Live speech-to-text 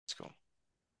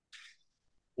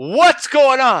What's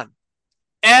going on,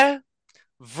 everybody?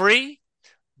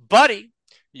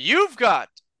 You've got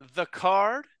the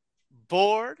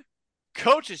cardboard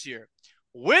coaches here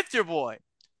with your boy,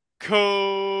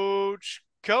 Coach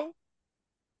Co.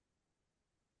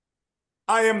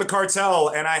 I am the cartel,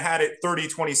 and I had it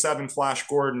 30-27 Flash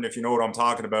Gordon. If you know what I'm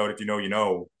talking about, if you know, you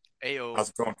know. Ayo, How's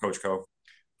it going, Coach Co?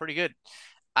 pretty good.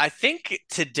 I think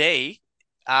today,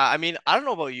 I don't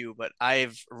know about you, but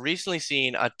I've recently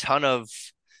seen a ton of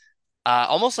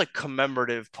almost like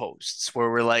commemorative posts where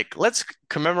we're like, let's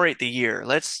commemorate the year.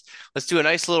 Let's do a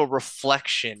nice little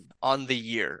reflection on the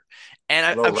year. And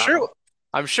I, Hello, I'm wrap sure up.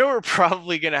 I'm sure we're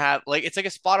probably gonna have like it's like a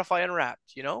Spotify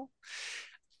Unwrapped, you know?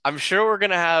 I'm sure we're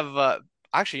gonna have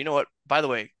actually, you know what? By the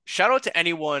way, shout out to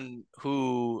anyone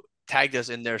who tagged us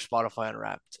in their Spotify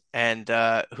Unwrapped and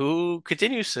who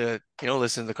continues to,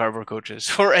 listen to the Cardboard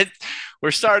Coaches.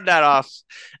 We're starting that off.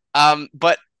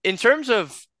 But in terms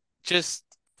of just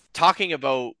talking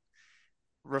about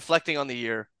reflecting on the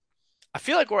year, I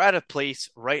feel like we're at a place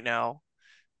right now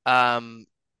um,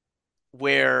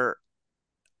 where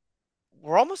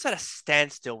we're almost at a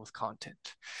standstill with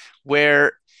content.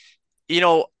 Where,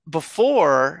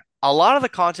 before a lot of the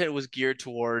content was geared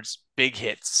towards big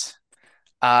hits.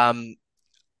 Um,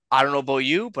 I don't know about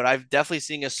you, but I've definitely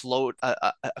seen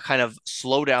a kind of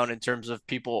slowdown in terms of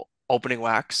people opening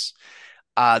wax.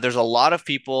 There's a lot of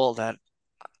people that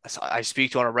I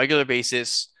speak to on a regular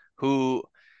basis who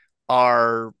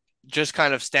are just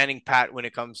kind of standing pat when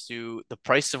it comes to the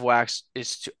price of wax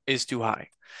is too high.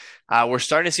 We're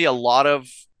starting to see a lot of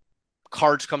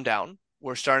cards come down.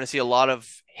 We're starting to see a lot of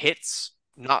hits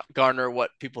not garner what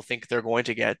people think they're going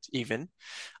to get even.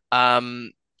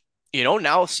 Um,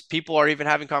 now people are even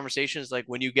having conversations like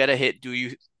when you get a hit, do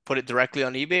you put it directly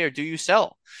on eBay or do you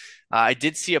sell? I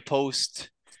did see a post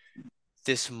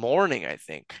this morning, I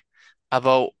think,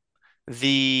 about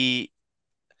the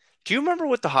do you remember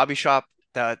what the hobby shop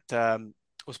that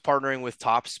was partnering with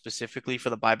Topps specifically for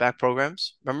the buyback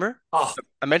programs? Remember? Oh,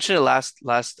 I mentioned it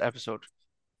last episode.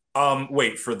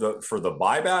 wait for the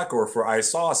buyback or for I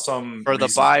saw some For the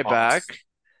recent buyback. posts.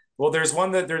 Well, there's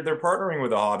one that they're partnering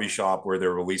with a hobby shop where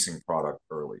they're releasing product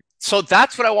early. So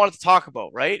that's what I wanted to talk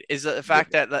about, right? Is the Yeah.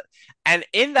 fact that and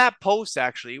in that post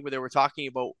actually where they were talking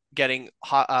about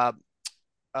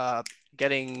uh,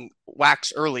 getting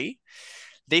wax early,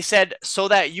 they said so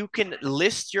that you can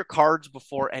list your cards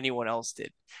before anyone else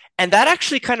did. And that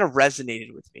actually kind of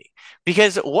resonated with me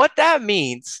because what that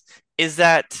means is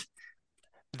that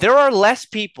there are less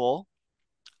people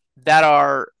that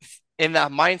are in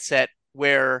that mindset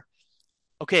where,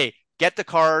 okay, get the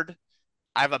card.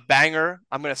 I have a banger.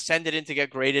 I'm going to send it in to get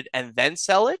graded and then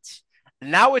sell it.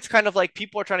 Now it's kind of like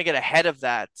people are trying to get ahead of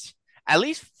that, at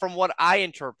least from what I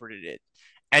interpreted it,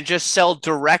 and just sell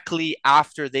directly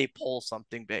after they pull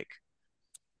something big.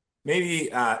 Maybe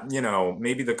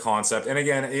maybe the concept, and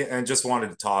again, and just wanted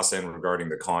to toss in regarding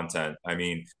the content. I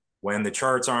mean, when the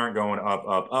charts aren't going up,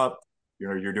 up, up,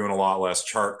 you're doing a lot less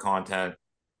chart content.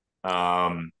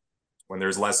 Um, when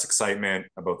there's less excitement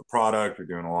about the product, you're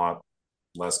doing a lot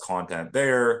less content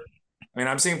there. I mean,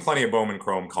 I'm seeing plenty of Bowman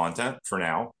Chrome content for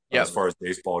now, Yep. as far as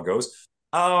baseball goes.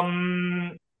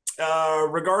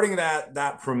 Regarding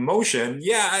that promotion,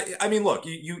 yeah, I mean, look,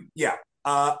 yeah.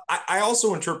 I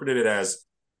also interpreted it as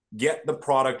get the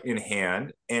product in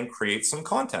hand and create some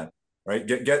content, right?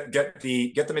 Get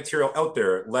the material out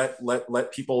there.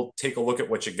 Let people take a look at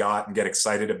what you got and get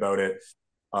excited about it.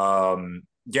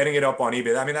 Getting it up on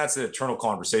eBay. I mean, that's an eternal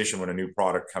conversation when a new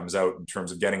product comes out in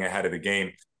terms of getting ahead of the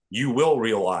game. You will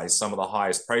realize some of the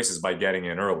highest prices by getting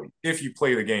in early if you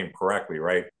play the game correctly,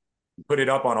 right? You put it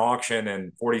up on auction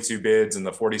and 42 bids, and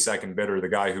the 42nd bidder, the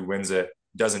guy who wins it,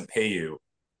 doesn't pay you.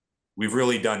 We've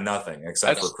really done nothing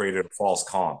except for That's created a false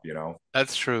comp.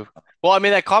 that's true. Well, I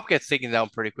mean that cop gets taken down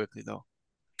pretty quickly though.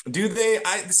 Do they?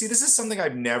 I see. This is something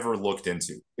I've never looked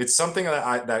into. It's something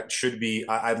that should be.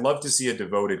 I'd love to see a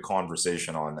devoted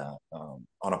conversation on that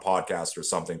on a podcast or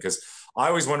something because I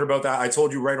always wonder about that. I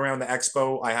told you right around the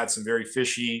expo, I had some very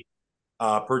fishy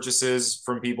purchases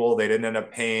from people. They didn't end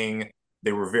up paying.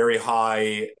 They were very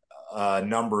high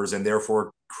numbers and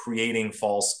therefore creating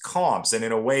false comps. And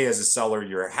in a way, as a seller,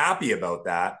 you're happy about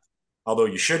that, although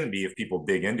you shouldn't be if people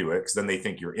dig into it because then they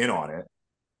think you're in on it.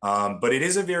 But it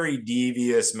is a very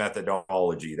devious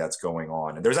methodology that's going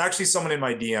on. And there's actually someone in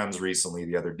my DMs recently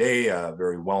the other day, a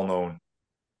very well known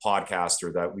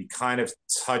podcaster, that we kind of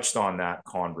touched on that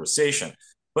conversation.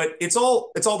 But it's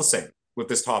all the same with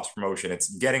this Topps promotion. It's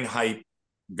getting hype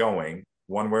going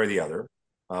one way or the other,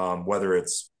 whether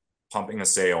it's pumping a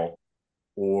sale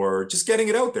or just getting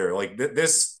it out there. Like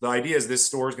the idea is this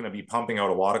store is going to be pumping out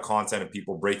a lot of content of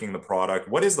people breaking the product.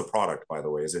 What is the product, by the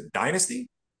way? Is it Dynasty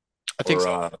I think or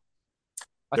so. I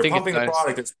they're think it's pumping the Dynasty.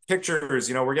 product? It's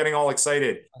pictures. We're getting all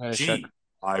excited. I'm gonna check. Gee,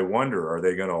 I wonder, are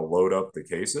they going to load up the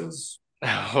cases?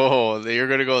 Oh, you're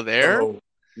gonna go there? So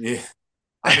yeah,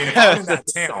 I mean, if I'm in that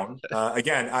town,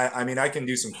 again, I mean, I can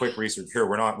do some quick research here.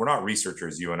 We're not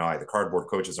researchers, you and I. The cardboard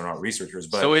coaches are not researchers,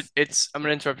 but So it's I'm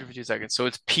gonna interrupt you for 2 seconds. So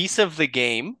it's piece of the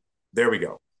game. there we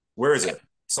go. Where is it?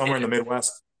 Somewhere in It, the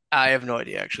Midwest. I have no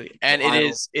idea actually. And it Ohio,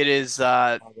 is it is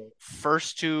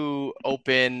first to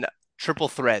open triple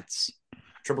threads.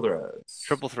 triple threads.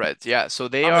 Triple threads. Yeah. So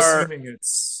they I'm are assuming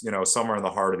it's somewhere in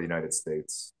the heart of the United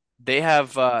States. they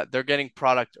have they're getting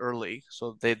product early.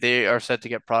 So they are set to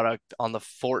get product on the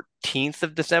 14th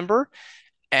of December.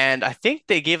 And I think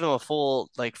they gave them a full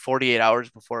like 48 hours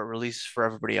before it releases for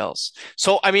everybody else.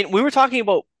 So I mean, we were talking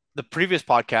about the previous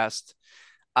podcast.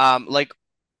 Like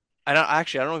I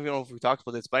don't even know if we talked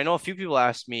about this, but I know a few people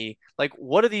asked me, like,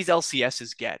 what do these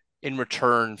LCSs get in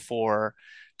return for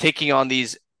taking on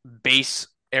these base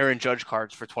Aaron Judge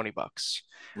cards for $20?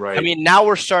 I Right. mean, now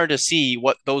we're starting to see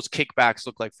what those kickbacks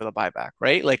look like for the buyback,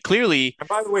 right? Like, clearly And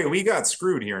by the way, we got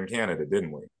screwed here in Canada,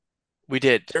 didn't we? we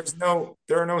did.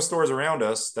 There are no stores around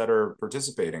us that are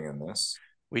participating in this.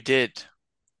 We did.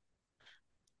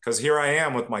 Because here I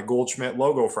am with my Goldschmidt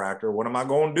logo fractor. What am I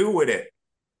going to do with it?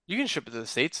 You can ship it to the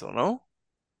States, though, no?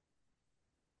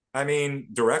 I mean,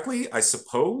 directly, I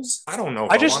suppose. I don't know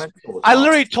if I I want just, to deal with I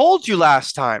literally cops. told you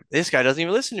last time. This guy doesn't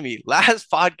even listen to me. Last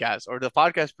podcast or the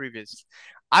podcast previous,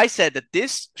 I said that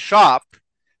this shop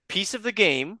piece of the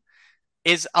game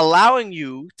is allowing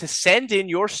you to send in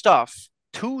your stuff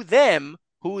to them,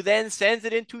 who then sends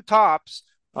it into Tops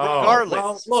Oh, well,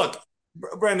 regardless. look,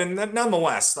 Brendan,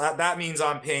 nonetheless, that means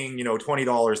I'm paying,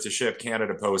 $20 to ship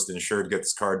Canada Post and sure to get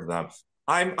this card to them.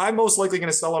 I'm most likely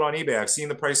going to sell it on eBay. I've seen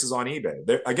the prices on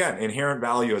eBay. Again, inherent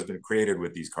value has been created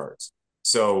with these cards.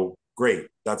 So great.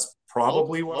 That's Local,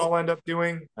 probably what I'll end up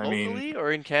doing. I mean, locally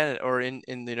or in Canada or in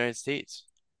the United States?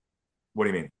 what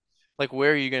do you mean? Like,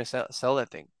 where are you going to sell that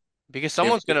thing? Because If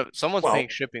someone's paying well,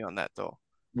 shipping on that though.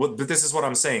 but this is what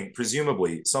I'm saying.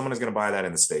 Presumably, someone is going to buy that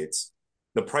in the States.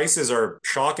 The prices are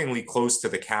shockingly close to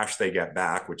the cash they get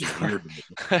back, which is weird to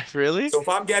me. Really? So if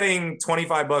I'm getting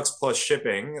 $25 plus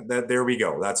shipping, that there we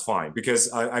go. That's fine because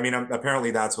I mean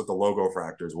apparently that's what the logo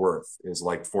fractor is worth is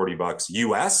like $40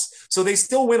 US. So they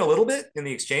still win a little bit in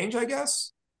the exchange, I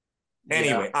guess. Yeah.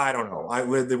 Anyway, I don't know.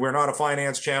 We're not a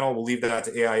finance channel. We'll leave that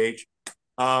to AIH.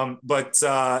 But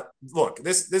look,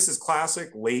 this is classic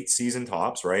late season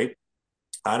tops, right?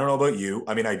 I don't know about you.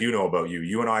 I mean, I do know about you.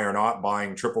 You and I are not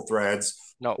buying triple threads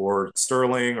No. or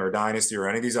Sterling or Dynasty or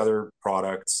any of these other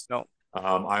products. No.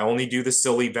 I only do the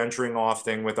silly venturing off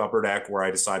thing with Upper Deck where I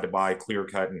decide to buy clear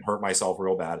cut and hurt myself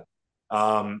real bad.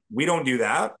 We don't do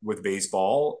that with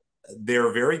baseball.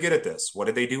 They're very good at this. What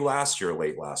did they do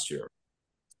late last year?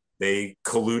 They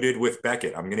colluded with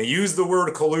Beckett. I'm going to use the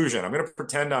word collusion. I'm going to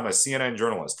pretend I'm a CNN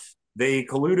journalist. They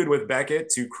colluded with Beckett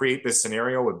to create this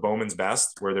scenario with Bowman's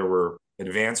Best where there were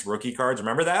advanced rookie cards.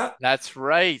 Remember that? That's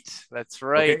right. That's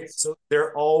right. Okay. So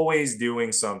they're always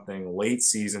doing something late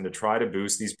season to try to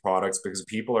boost these products because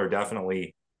people are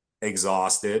definitely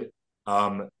exhausted.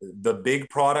 The big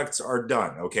products are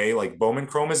done. Okay. Like Bowman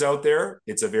Chrome is out there.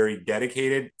 It's a very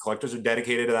dedicated, collectors are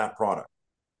dedicated to that product.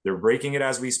 They're breaking it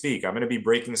as we speak. I'm going to be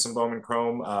breaking some Bowman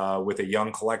Chrome with a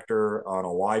young collector on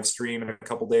a live stream in a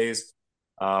couple days.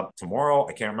 Tomorrow,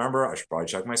 I can't remember. I should probably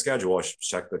check my schedule. I should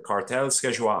check the cartel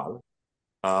schedule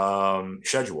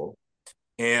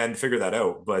and figure that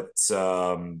out. But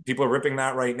people are ripping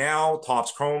that right now.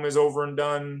 Topps Chrome is over and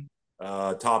done.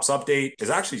 Topps Update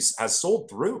is actually has sold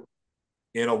through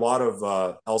in a lot of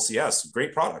LCS.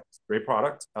 Great product, great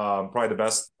product. Probably the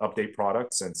best update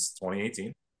product since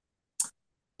 2018.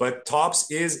 But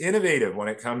Topps is innovative when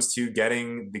it comes to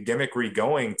getting the gimmickry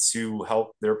going to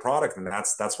help their product, and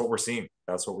that's what we're seeing.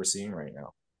 That's what we're seeing right now.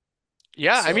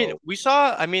 Yeah, I mean,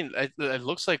 So it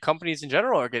looks like companies in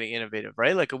general are getting innovative,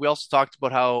 right? Like we also talked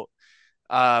about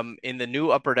how in the new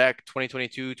Upper Deck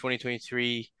 2022,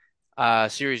 2023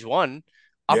 Series 1,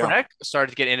 Upper yeah, Deck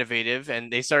started to get innovative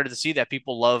and they started to see that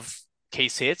people love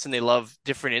case hits and they love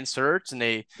different inserts and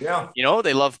yeah,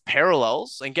 they love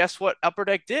parallels. And guess what Upper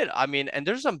Deck did? I mean, and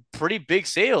there's some pretty big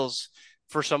sales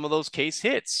for some of those case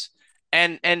hits.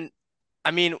 And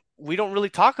I mean, we don't really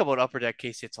talk about Upper Deck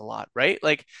case hits a lot, right?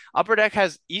 Like Upper Deck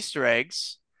has Easter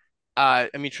eggs. I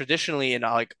mean, traditionally in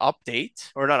like update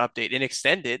or not update in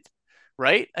extended,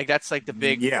 right? Like that's like the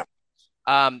big yeah.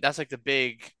 that's like the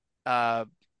big uh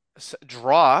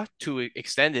draw to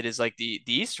extend it is like the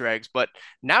Easter eggs. But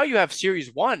now you have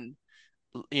Series One,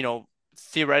 you know,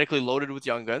 theoretically loaded with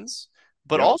Young Guns,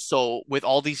 but Yep. also with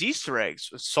all these Easter eggs,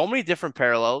 so many different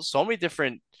parallels, so many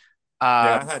different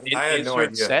Yeah, I had no insert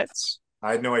idea. sets.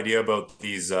 I had no idea about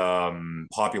these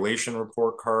population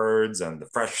report cards and the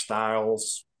fresh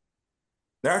styles.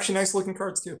 They're actually nice looking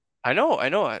cards too. I know, I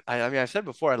know. I mean, I said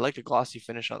before, I'd like a glossy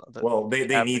finish on Well, what they we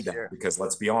they have need this that year. because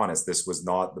let's be honest, this was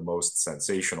not the most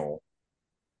sensational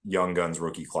Young Guns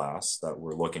rookie class that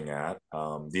we're looking at.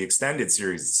 The extended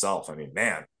series itself, I mean,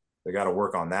 man, they got to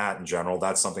work on that in general.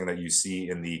 That's something that you see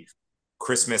in the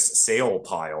Christmas sale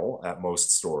pile at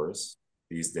most stores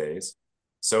these days.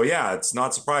 So yeah, it's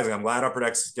not surprising. I'm glad Upper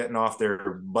Deck's getting off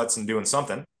their butts and doing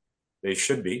something. They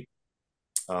should be.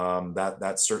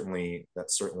 That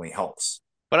certainly helps.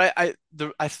 But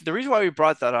the reason why we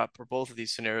brought that up for both of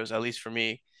these scenarios, at least for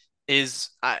me, is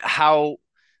how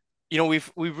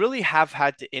we really have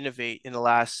had to innovate in the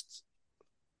last.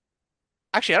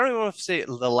 Actually, I don't even want to say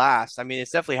the last. I mean,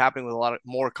 it's definitely happening with a lot of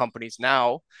more companies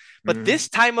now. But Mm-hmm. this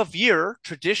time of year,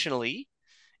 traditionally,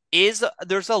 is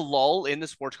there's a lull in the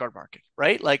sports card market,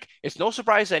 right? Like it's no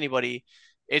surprise to anybody.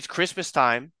 It's Christmas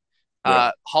time,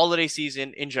 Yep. holiday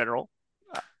season in general.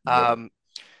 Yep. Um,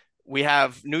 we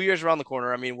have New Year's around the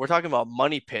corner. I mean, we're talking about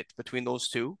money pit between those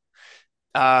two.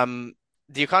 Um,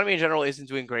 the economy in general isn't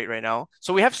doing great right now.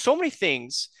 So we have so many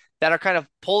things that are kind of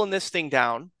pulling this thing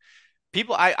down.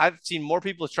 I've seen more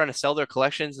people trying to sell their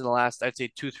collections in the last, I'd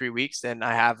say 2, 3 weeks than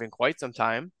I have in quite some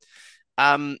time.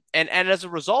 And as a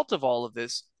result of all of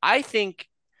this, I think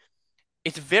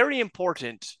it's very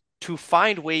important to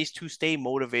find ways to stay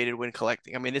motivated when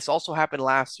collecting. I mean, this also happened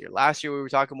last year. Last year we were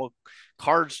talking about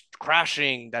cards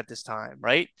crashing at this time,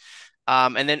 right?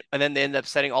 And then they end up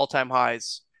setting all-time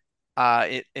highs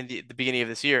in the beginning of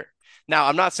this year. Now,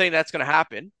 I'm not saying that's going to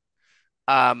happen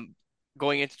um,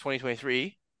 going into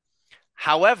 2023.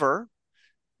 However,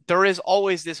 there is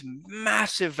always this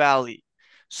massive valley.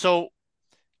 So,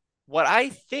 what I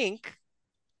think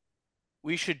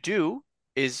we should do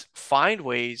is find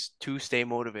ways to stay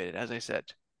motivated, as I said.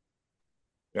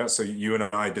 Yeah. So you and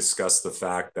I discussed the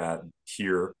fact that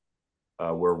here,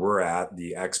 where we're at,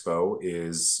 the expo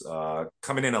is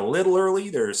coming in a little early.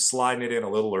 They're sliding it in a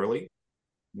little early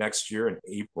next year in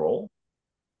April,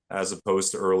 as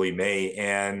opposed to early May,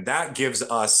 and that gives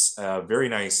us a very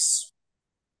nice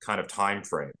kind of time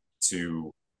frame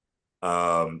to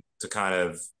kind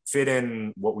of fit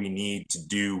in what we need to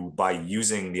do by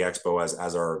using the expo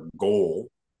as our goal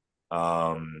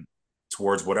um,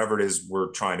 towards whatever it is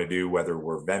we're trying to do, whether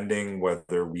we're vending,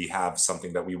 whether we have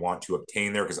something that we want to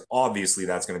obtain there, because obviously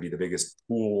that's going to be the biggest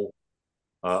pool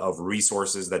of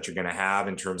resources that you're going to have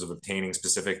in terms of obtaining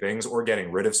specific things or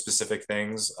getting rid of specific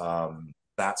things,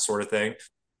 that sort of thing.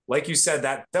 Like you said,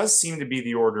 that does seem to be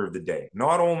the order of the day,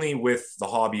 not only with the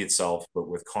hobby itself, but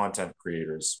with content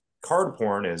creators. Card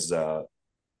Porn is,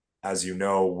 as you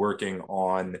know, working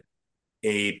on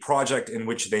a project in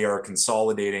which they are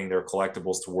consolidating their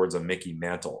collectibles towards a Mickey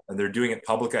mantle, and they're doing it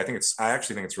publicly. I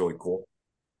actually think it's really cool.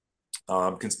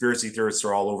 Conspiracy theorists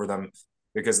are all over them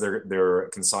because they're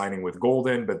consigning with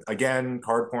Golden. But again,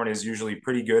 Card Porn is usually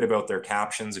pretty good about their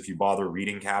captions. If you bother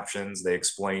reading captions, they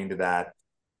explained that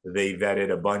they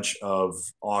vetted a bunch of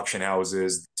auction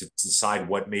houses to decide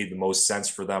what made the most sense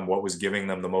for them, what was giving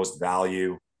them the most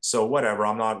value. So whatever,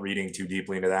 I'm not reading too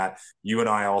deeply into that. You and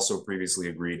I also previously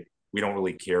agreed we don't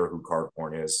really care who Card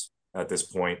Porn is at this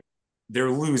point. They're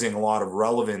losing a lot of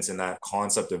relevance in that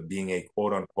concept of being a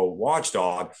quote unquote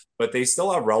watchdog, but they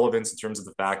still have relevance in terms of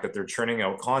the fact that they're churning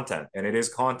out content, and it is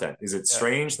content. Is it Yeah.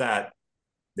 strange that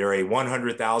they're a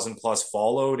 100,000 plus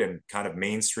followed and kind of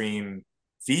mainstream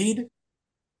feed?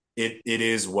 It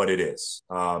is what it is.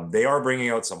 They are bringing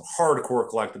out some hardcore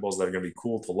collectibles that are going to be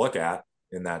cool to look at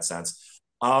in that sense.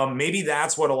 Maybe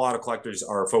that's what a lot of collectors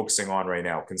are focusing on right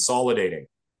now, consolidating.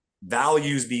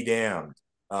 Values be damned.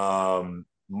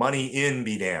 Money in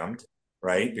be damned,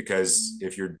 right? Because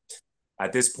if you're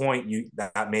at this point,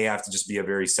 that may have to just be a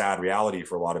very sad reality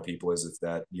for a lot of people. Is if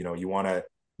that you want to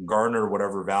garner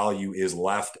whatever value is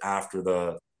left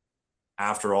after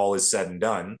all is said and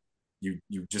done, you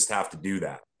just have to do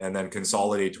that and then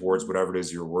consolidate towards whatever it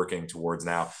is you're working towards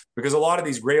now. Because a lot of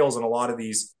these grails and a lot of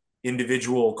these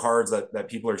individual cards that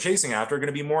people are chasing after are going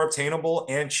to be more obtainable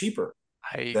and cheaper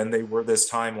I than they were this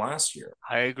time last year.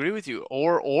 I agree with you.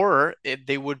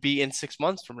 They would be in 6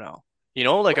 months from now.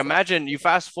 Like Right. imagine you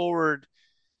fast forward,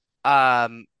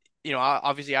 um,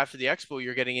 obviously after the expo,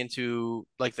 you're getting into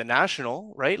like the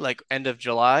national, right? Like end of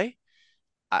July,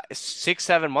 6,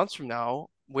 7 months from now,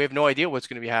 we have no idea what's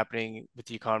going to be happening with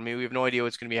the economy. We have no idea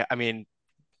what's going to be. I mean,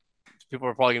 people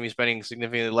are probably gonna be spending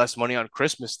significantly less money on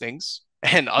Christmas things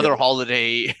and other Yeah.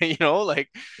 holiday, like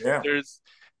Yeah. there's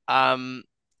um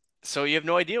so you have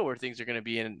no idea where things are gonna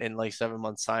be in like 7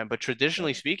 months time. But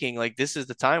traditionally Yeah. speaking, like this is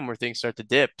the time where things start to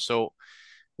dip. So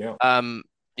Yeah. um,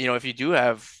 if you do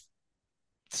have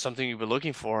something you've been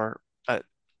looking for,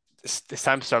 it's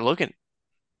time to start looking.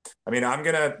 I mean, I'm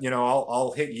gonna,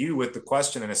 I'll hit you with the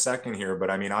question in a second here,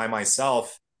 but I mean, I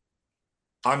myself,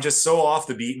 I'm just so off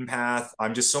the beaten path.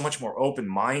 I'm just so much more open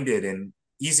minded and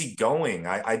easygoing.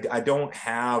 I don't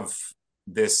have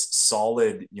this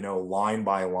solid, line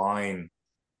by line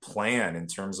plan in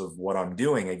terms of what I'm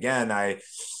doing. Again, I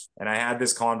had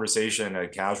this conversation, a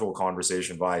casual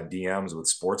conversation via DMs with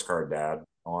Sports Card Dad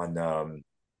on,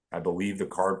 I believe, the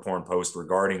card porn post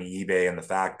regarding eBay and the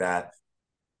fact that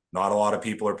not a lot of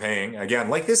people are paying. Again,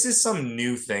 like this is some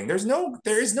new thing. There is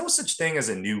no such thing as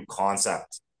a new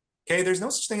concept. Okay, there's no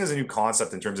such thing as a new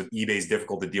concept in terms of eBay's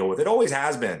difficult to deal with. It always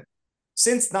has been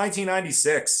since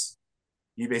 1996.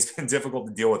 eBay's been difficult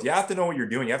to deal with. You have to know what you're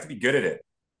doing. You have to be good at it.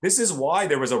 This is why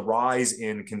there was a rise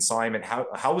in consignment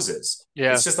houses.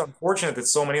 Yeah, It's just unfortunate that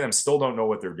so many of them still don't know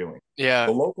what they're doing. yeah.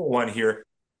 The local one here,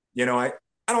 I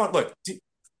don't want look.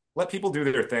 Let people do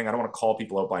their thing. I don't want to call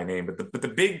people out by name, but the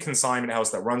big consignment house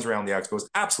that runs around the expo is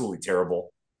absolutely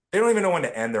terrible. They don't even know when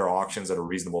to end their auctions at a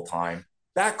reasonable time.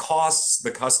 That costs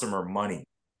the customer money.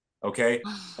 Okay,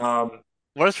 um,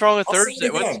 What's wrong with I'll say it Thursday?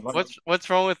 What's again, like, what's what's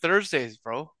wrong with Thursdays,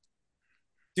 bro?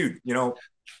 dude.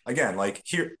 Again, like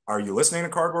here, are you listening to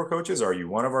Cardboard Coaches? Are you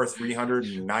one of our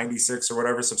 396 or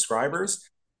whatever subscribers?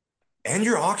 End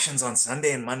your auctions on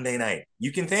Sunday and Monday night.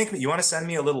 You can thank me. You want to send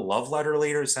me a little love letter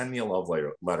later? Send me a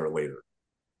letter later.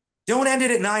 Don't end it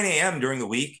at 9 a.m. during the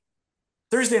week.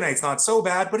 Thursday night's not so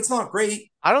bad, but it's not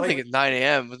great. I don't think Like, it's 9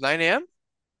 a.m. Was 9 a.m.?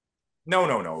 no,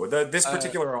 no, no. This Uh,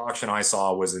 particular auction I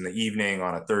saw was in the evening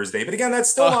on a Thursday, but again, that's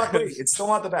still uh, not great. It's still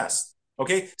not the best.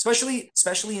 Okay,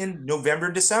 especially in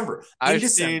November, December. In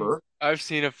December, I've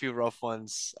seen a few rough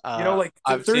ones. like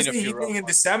I've seen a Thursday few rough evening in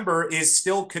ones. December is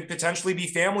still could potentially be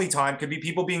family time, could be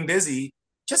people being busy.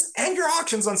 Just end your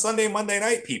auctions on Sunday and Monday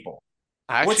night, people.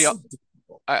 I actually What's so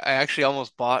difficult? I actually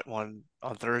almost bought one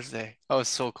on Thursday. I was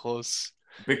so close.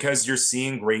 Because you're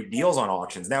seeing great deals on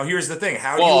auctions. Now, here's the thing: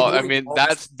 how do you Well, I avoid mean, all this?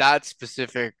 that's that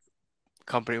specific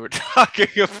company we're talking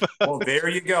about. Well, there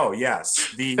you go.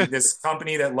 Yes, the this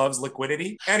company that loves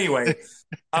liquidity. Anyway,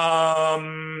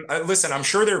 listen, I'm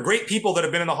sure there are great people that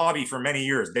have been in the hobby for many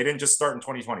years. They didn't just start in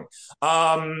 2020.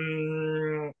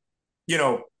 You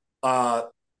know, uh,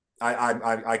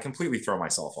 I completely throw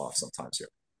myself off sometimes here,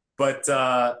 but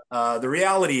the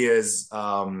reality is,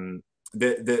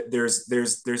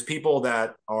 there's people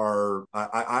that are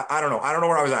I don't know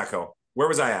where I was at, Co. Where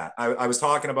was I at? I was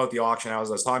talking about the auction house.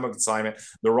 I was talking about consignment,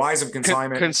 the rise of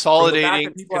consignment from the fact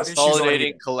that people have issues on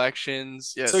Consolidating eBay.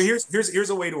 collections. So Yes. here's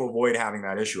a way to avoid having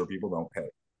that issue where people don't pay.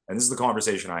 And this is the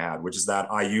conversation I had, which is that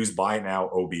I use buy now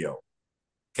OBO.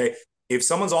 Okay. If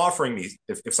someone's offering me,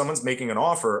 if someone's making an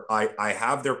offer, I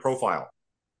have their profile.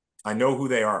 I know who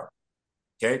they are.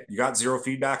 Okay. You got zero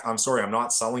feedback. I'm sorry. I'm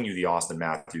not selling you the Austin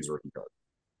Matthews rookie card.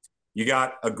 You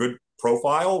got a good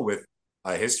profile with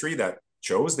a history that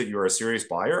shows that you're a serious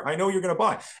buyer. I know you're going to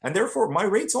buy. And therefore, my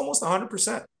rate's almost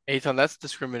 100%. Eitan, that's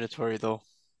discriminatory though.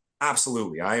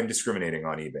 Absolutely. I am discriminating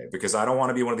on eBay because I don't want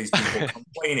to be one of these people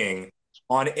complaining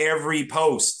on every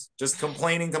post, just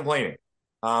complaining.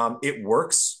 It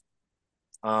works.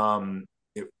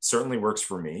 It certainly works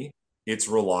for me. It's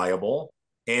reliable.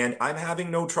 And I'm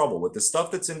having no trouble with the stuff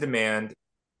that's in demand.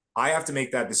 I have to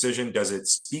make that decision. Does it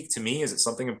speak to me? Is it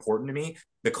something important to me?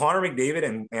 The Connor McDavid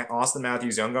and Austin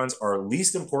Matthews Young Guns are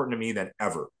least important to me than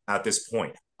ever at this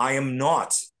point. I am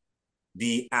not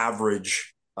the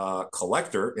average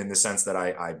collector in the sense that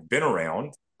I've been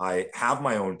around. I have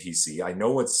my own PC. I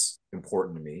know what's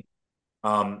important to me.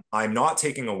 I'm not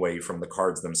taking away from the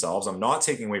cards themselves. I'm not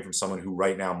taking away from someone who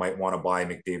right now might want to buy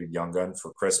McDavid Young Gun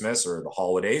for Christmas or the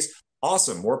holidays.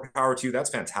 Awesome, more power to you. That's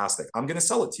fantastic. I'm going to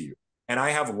sell it to you, and I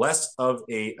have less of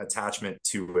a attachment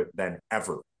to it than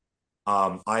ever.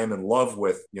 I am in love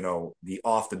with the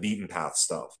off the beaten path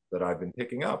stuff that I've been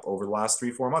picking up over the last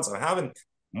 3-4 months. I'm having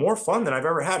more fun than I've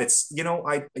ever had. It's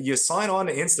I you sign on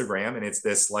to Instagram and it's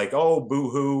this like, oh, boo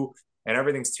hoo, and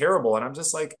everything's terrible, and I'm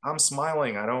just like, I'm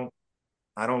smiling. I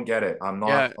don't get it. I'm Yeah.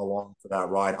 not along for that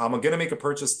ride. I'm going to make a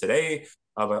purchase today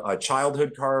of a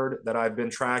childhood card that I've been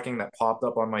tracking that popped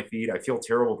up on my feed. I feel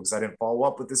terrible because I didn't follow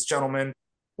up with this gentleman,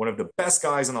 one of the best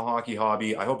guys in the hockey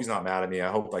hobby. I hope he's not mad at me. I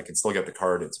hope I can still get the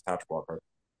card. It's a Patrick Wall card.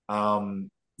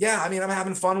 Yeah, I mean, I'm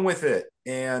having fun with it.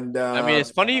 And I mean,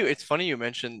 it's funny you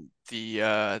mentioned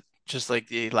the just like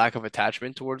the lack of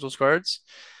attachment towards those cards.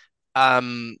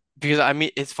 because I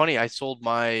mean, it's funny. I sold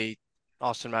my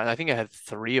Austin Matt. I think I had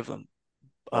three of them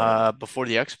Right. before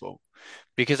the expo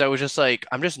because I was just like,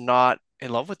 I'm just not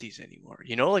in love with these anymore.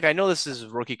 Like I know this is a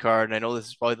rookie card and I know this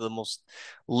is probably the most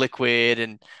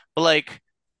liquid but like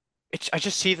I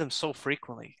just see them so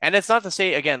frequently. And it's not to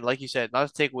say, again, like you said, not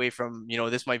to take away from,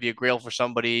 this might be a grail for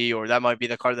somebody or that might be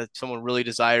the card that someone really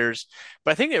desires.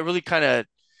 But I think it really kind of,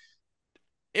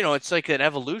 it's like an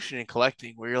evolution in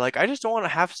collecting where you're like, I just don't want to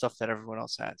have stuff that everyone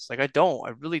else has. Like I don't.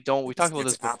 I really don't. We talked about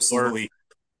It's this before. absolutely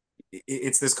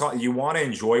it's this you want to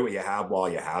enjoy what you have while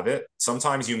you have it.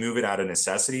 Sometimes you move it out of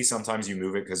necessity, sometimes you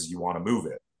move it because you want to move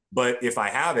it. But if I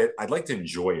have it, I'd like to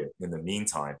enjoy it in the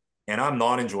meantime. And I'm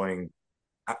not enjoying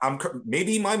I'm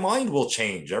maybe my mind will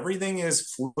change. Everything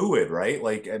is fluid, right?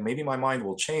 Like maybe my mind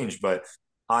will change, but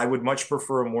I would much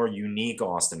prefer a more unique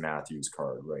Austin Matthews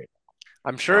card, right?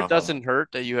 I'm sure it Um, doesn't hurt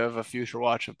that you have a future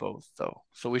watch of both, though.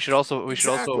 So we should also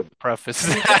exactly. preface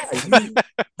I mean, that.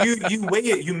 yeah, you weigh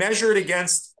it, you measure it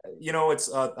against, it's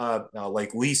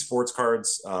like Lee Sports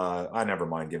Cards. I never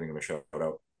mind giving him a shout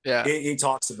out. Yeah. It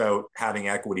talks about having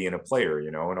equity in a player,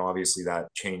 and obviously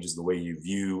that changes the way you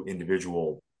view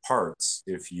individual parts.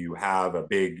 If you have a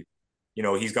big,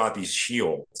 he's got these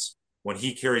shields. When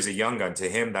he carries a young gun, to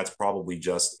him, that's probably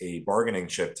just a bargaining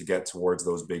chip to get towards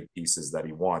those big pieces that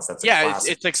he wants. That's a Yeah, it's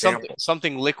classic it's like something example.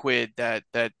 something liquid that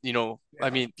I Yeah.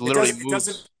 mean It literally doesn't, it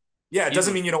doesn't, moves yeah, it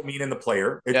doesn't easily. mean you don't mean in the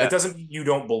player. It Yeah. doesn't mean you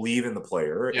don't believe in the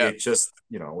player. Yeah. It just,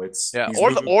 Yeah. he's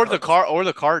Or the moving or the parts. car or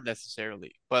the card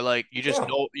necessarily. But like Yeah.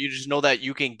 you just know that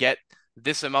you can get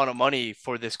this amount of money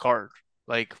for this card.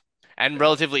 Like and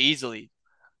relatively easily.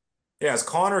 Yeah. As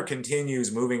Connor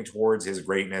continues moving towards his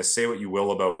greatness, say what you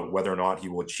will about whether or not he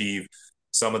will achieve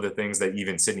some of the things that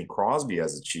even Sidney Crosby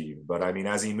has achieved. But I mean,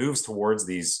 as he moves towards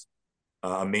these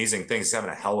amazing things, he's having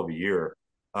a hell of a year.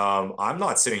 I'm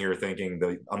not sitting here thinking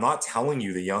I'm not telling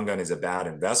you the young gun is a bad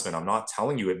investment. I'm not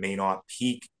telling you it may not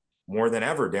peak more than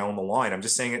ever down the line. I'm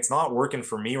just saying it's not working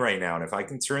for me right now. And if I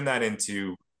can turn that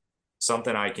into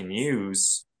something I can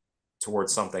use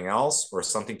towards something else or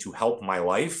something to help my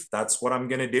life, that's what I'm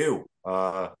going to do.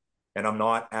 And I'm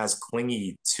not as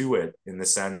clingy to it in the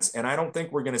sense. And I don't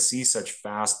think we're going to see such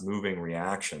fast moving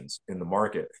reactions in the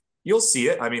market. You'll see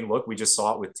it. I mean, look, we just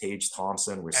saw it with Tage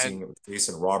Thompson. We're And seeing it with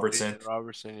Jason Robertson. Jason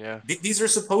Robertson, yeah. These are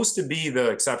supposed to be the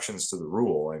exceptions to the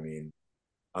rule. I mean,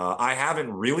 I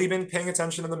haven't really been paying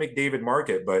attention to the McDavid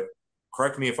market, but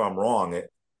correct me if I'm wrong.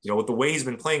 With the way he's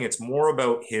been playing, it's more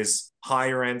about his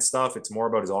higher end stuff. It's more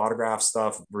about his autograph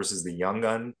stuff versus the young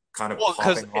gun kind of Well,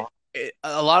 because popping off.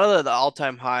 a lot of the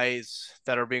all-time highs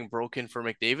that are being broken for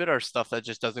McDavid are stuff that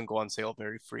just doesn't go on sale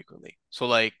very frequently. So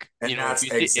like, And if you that's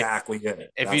see exactly it.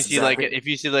 if you That's see like exactly if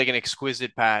you see like an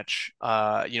exquisite patch,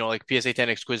 like PSA 10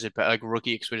 exquisite like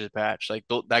rookie exquisite patch, like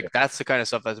it. that's the kind of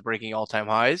stuff that's breaking all-time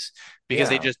highs because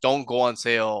they Yeah. just don't go on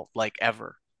sale like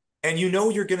ever. And you're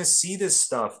going to see this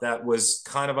stuff that was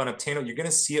kind of unobtainable. You're going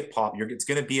to see it pop. It's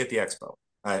going to be at the expo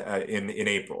in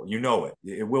April. You know it.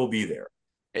 It will be there.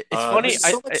 It's There's funny. just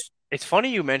so much. It's funny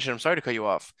you mentioned. I'm sorry to cut you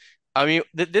off. I mean,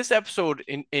 this episode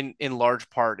in large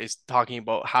part is talking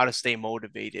about how to stay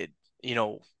motivated, you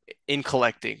know, in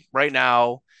collecting right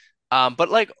now. But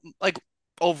like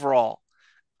overall,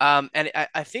 and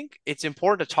I think it's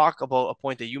important to talk about a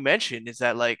point that you mentioned is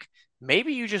that like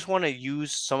maybe you just want to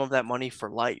use some of that money for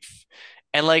life,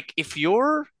 and like if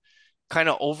you're kind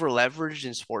of over leveraged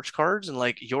in sports cards and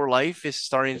like your life is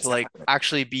starting to It's like happening.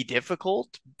 actually be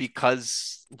difficult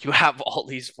because you have all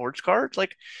these sports cards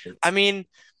like I It's mean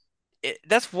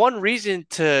that's one reason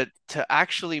to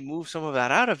actually move some of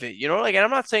that out of it, like, and I'm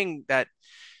not saying that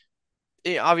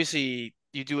obviously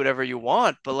you do whatever you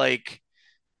want, but like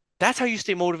that's how you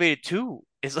stay motivated too.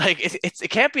 It's like it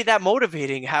can't be that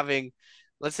motivating having,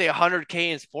 let's say,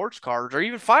 100K in sports cards or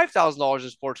even $5,000 in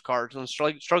sports cards and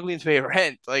struggling to pay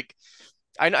rent. Like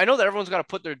I know that everyone's got to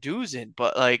put their dues in,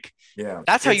 but like yeah.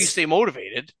 that's how you It's stay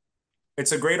motivated.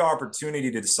 it's a great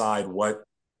opportunity to decide what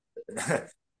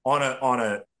on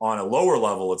a lower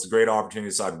level. It's a great opportunity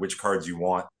to decide which cards you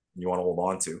want to hold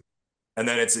on to. And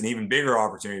then it's an even bigger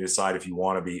opportunity to decide if you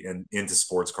want to be into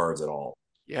sports cards at all.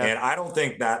 Yeah. And I don't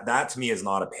think that to me is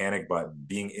not a panic button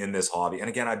being in this hobby. And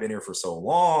again, I've been here for so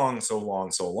long, so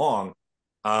long, so long.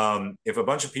 If a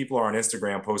bunch of people are on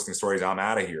Instagram posting stories, I'm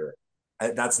out of here.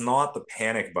 That's not the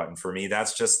panic button for me.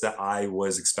 That's just that I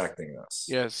was expecting this.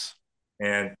 Yes.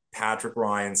 And Patrick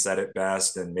Ryan said it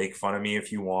best, and make fun of me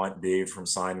if you want, Dave from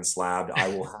Sign and Slabbed. I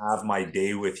will have my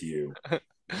day with you.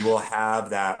 We will have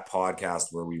that podcast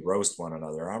where we roast one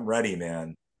another. I'm ready,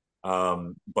 man.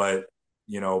 But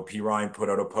P. Ryan put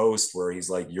out a post where he's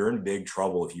like, "You're in big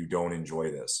trouble if you don't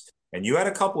enjoy this." And you had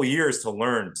a couple of years to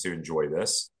learn to enjoy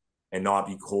this. and not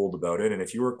be cold about it. And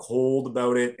if you were cold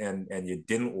about it and you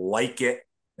didn't like it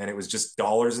and it was just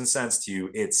dollars and cents to you,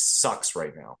 it sucks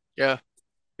right now. Yeah.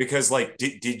 Because like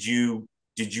did you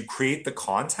create the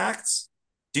contacts?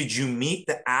 Did you meet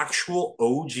the actual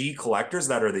OG collectors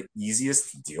that are the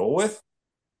easiest to deal with?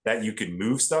 That you could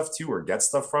move stuff to or get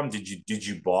stuff from? Did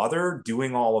you bother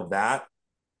doing all of that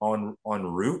on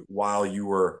route while you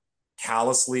were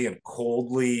callously and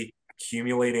coldly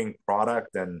accumulating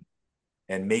product and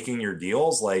making your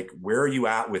deals? Like, where are you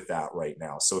at with that right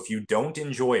now? So if you don't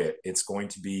enjoy it, it's going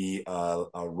to be a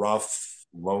rough,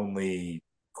 lonely,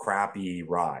 crappy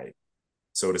ride,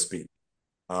 so to speak.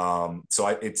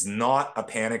 It's not a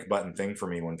panic button thing for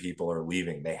me when people are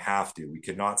leaving. They have to. We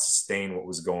could not sustain what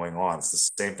was going on. It's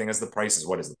the same thing as the prices.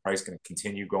 What is the price going to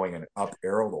continue going in an up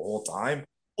arrow the whole time?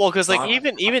 Well, because It's like not.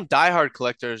 even diehard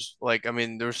collectors, like I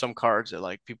mean, there were some cards that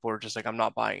like people were just like, I'm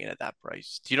not buying it at that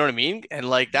price. Do you know what I mean? And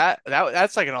like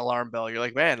that's like an alarm bell. You're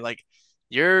like, man, like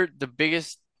you're the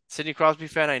biggest Sidney Crosby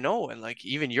fan I know, and like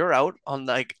even you're out on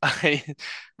like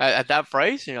at that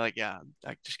price, and you're like, yeah,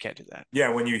 I just can't do that. Yeah,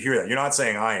 when you hear that, you're not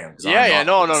saying I am because Yeah, I'm yeah, not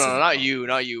the no, no, biggest no, Sidney not Crosby you, fan.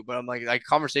 not you, but I'm like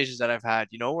conversations that I've had,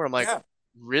 where I'm like, Yeah,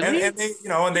 and really? they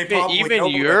and they Even probably even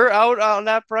know that you're out on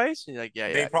that price? And you're like,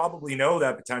 yeah, they yeah. probably know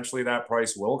that potentially that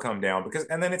price will come down because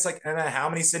and then it's like and then how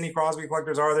many Sidney Crosby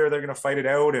collectors are there? They're going to fight it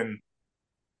out and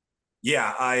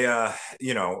yeah,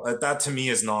 that to me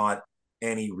is not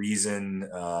any reason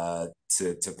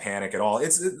to panic at all.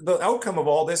 It's the outcome of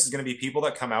all this is going to be people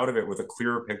that come out of it with a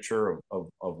clearer picture of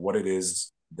what it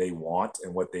is they want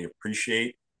and what they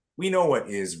appreciate. We know what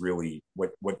is really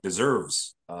what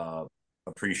deserves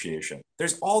appreciation.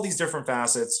 There's all these different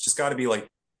facets. Just got to be like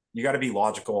you got to be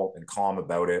logical and calm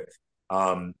about it.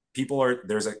 People are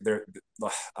there's a there.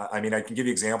 I mean, I can give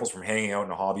you examples from hanging out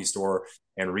in a hobby store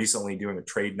and recently doing a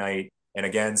trade night and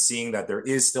again seeing that there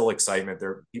is still excitement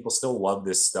there, people still love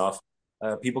this stuff.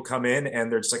 People come in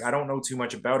and they're just like, I don't know too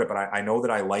much about it, but I know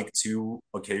that I like to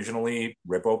occasionally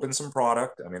rip open some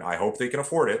product. I mean, I hope they can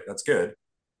afford it, that's good.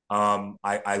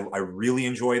 I really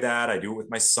enjoy that. I do it with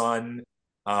my son.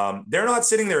 They're not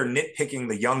sitting there nitpicking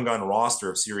the Young Gun roster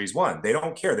of Series One. They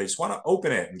don't care. They just want to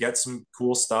open it and get some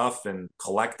cool stuff and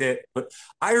collect it. But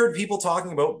I heard people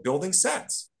talking about building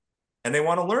sets and they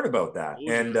want to learn about that. Ooh.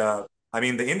 And I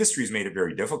mean, the industry's made it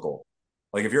very difficult.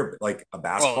 Like if you're like a Well,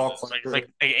 basketball it's like collector,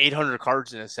 800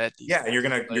 cards in a set these yeah, days. you're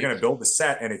Like, gonna build the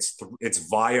set and it's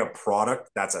via product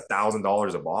that's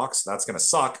 $1,000 a box. That's gonna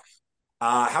suck.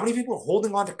 How many people are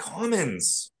holding on to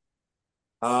commons?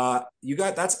 You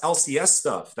got that's LCS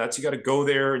stuff. That's you got to go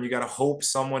there and you got to hope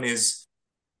someone is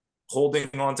holding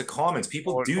on to commons.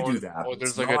 People or do or do that, or but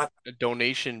it's there's like a, not. a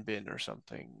donation bin or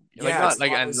something. Like Yeah, not it's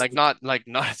like not and as like not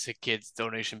as a kid's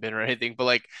donation bin or anything, but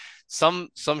like some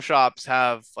shops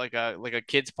have like a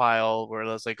kids pile where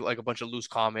there's like a bunch of loose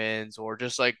commons or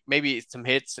just like maybe some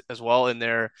hits as well in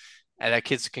there, and that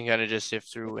kids can kind of just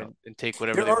sift through and take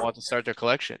whatever there they are. want to start their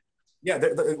collection. Yeah,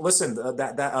 listen,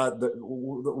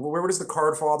 where does the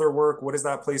Card Father work? What is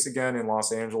that place again in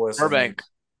Los Angeles? I mean, Burbank.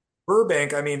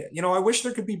 Burbank. I mean, I wish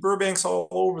there could be Burbanks all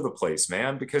over the place,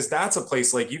 man, because that's a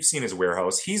place like you've seen his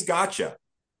warehouse. He's got you.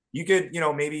 You could,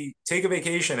 maybe take a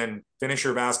vacation and finish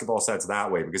your basketball sets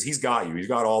that way because he's got you. He's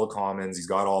got all the commons. He's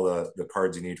got all the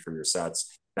cards you need for your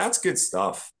sets. That's good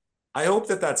stuff. I hope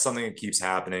that that's something that keeps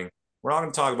happening. We're not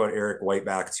going to talk about Eric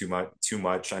Whiteback too much. Too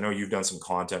much. I know you've done some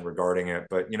content regarding it,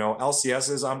 but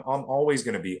LCSs, I'm always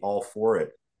going to be all for it.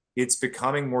 It's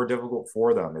becoming more difficult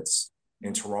for them. It's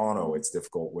in Toronto. It's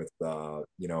difficult with the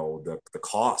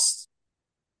cost.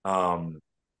 Um,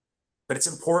 but it's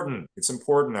important. It's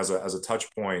important as a touch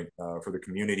point for the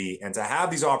community and to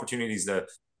have these opportunities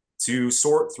to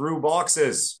sort through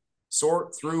boxes,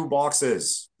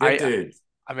 I vintage.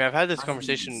 I mean I've had this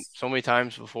conversation 90s. so many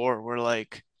times before where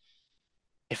like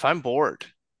if I'm bored,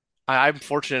 I'm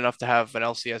fortunate enough to have an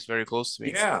LCS very close to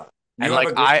me. Yeah, And you have like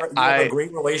a great you have a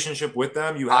great relationship with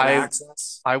them. You have I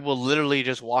access. I will literally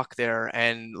just walk there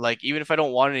and like even if I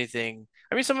don't want anything,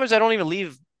 I mean sometimes I don't even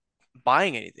leave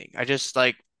buying anything. I just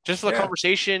like just for the Yeah,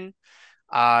 conversation,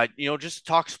 just to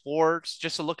talk sports,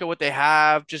 just to look at what they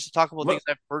have, just to talk about things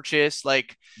look, I've purchased.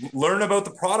 Like, learn about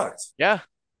the product. yeah,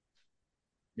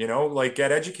 Like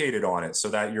get educated on it so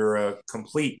that you're a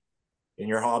complete in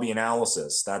your hobby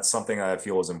analysis. That's something I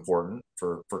feel is important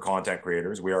for content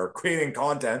creators. We are creating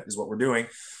content is what we're doing.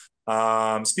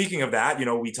 Speaking of that,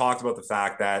 we talked about the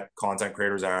fact that content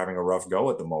creators are having a rough go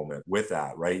at the moment with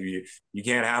that, right? You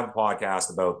can't have a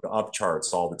podcast about the up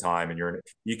charts all the time, and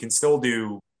you can still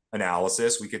do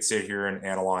analysis. We could sit here and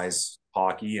analyze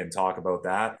hockey and talk about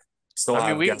that. Still I mean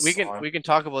have we we guests can on. we can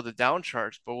talk about the down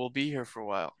charts, but we'll be here for a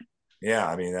while. Yeah,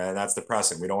 I mean, that's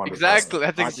depressing. We don't want depressing.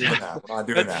 Exactly. That's We're not doing exactly that. We're not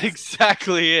doing that's that.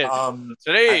 exactly it.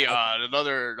 Today, I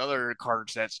another card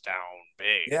sets down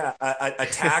big. yeah,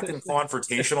 attack and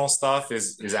confrontational stuff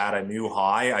is at a new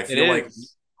high. It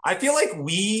is. I feel like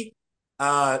we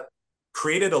uh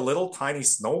created a little tiny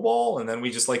snowball and then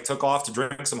we just like took off to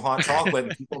drink some hot chocolate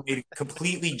and people made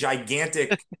completely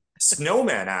gigantic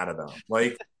snowmen out of them.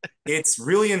 Like it's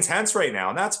really intense right now.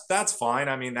 And that's fine.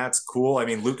 I mean, that's cool. I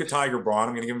mean, Luca Tiger Braun,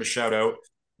 I'm gonna give him a shout out.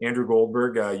 Andrew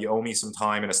Goldberg, you owe me some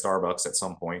time in a Starbucks at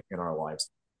some point in our lives.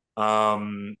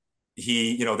 Um,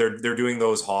 they're doing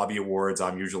those hobby awards.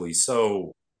 I'm usually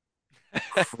so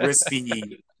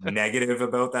crispy negative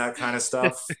about that kind of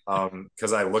stuff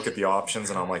because I look at the options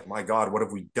and I'm like, my God, what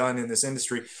have we done in this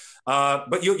industry?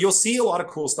 But you'll see a lot of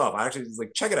cool stuff. I actually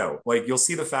like check it out. Like you'll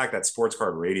see the fact that Sports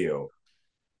Card Radio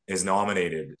is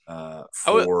nominated I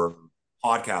was for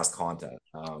podcast content.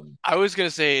 I was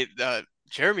gonna say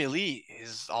Jeremy Lee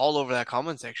is all over that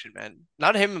comment section, man.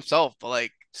 Not him himself, but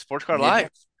like Sports Card Yeah. Live.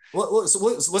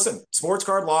 Listen, Sports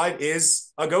Card Live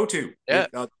is a go-to. Yeah.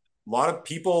 A lot of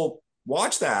people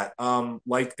watch that,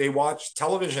 like they watch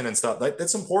television and stuff.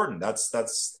 That's important.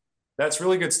 That's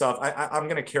really good stuff. I'm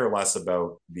gonna care less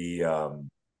about the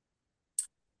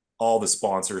all the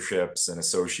sponsorships and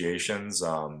associations.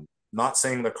 Not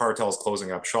saying the cartel's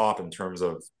closing up shop in terms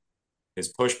of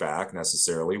his pushback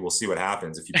necessarily. We'll see what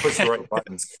happens. If you push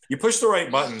the right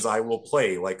buttons, I will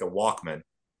play like a Walkman.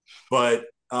 But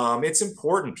it's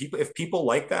important. If people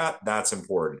like that, that's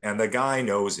important. And the guy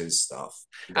knows his stuff.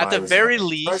 The At guy the is very a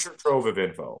treasure least, trove of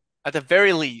info. at the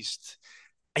very least,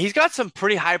 he's got some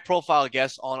pretty high profile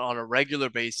guests on a regular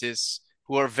basis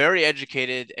who are very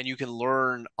educated and you can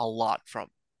learn a lot from.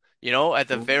 At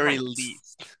the very Right.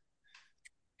 least.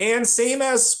 And same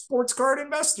as Sports Card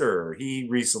Investor, he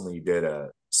recently did a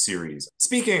series.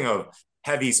 Speaking of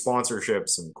heavy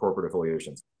sponsorships and corporate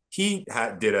affiliations,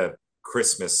 did a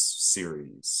Christmas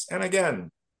series. And again,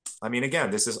 I mean,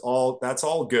 again, that's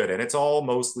all good and it's all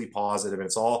mostly positive. And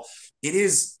it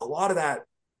is a lot of that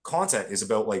content is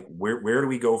about like, where do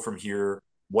we go from here?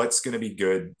 What's going to be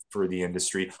good for the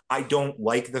industry? I don't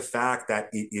like the fact that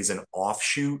it is an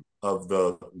offshoot of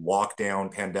the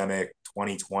lockdown pandemic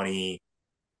 2020.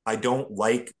 I don't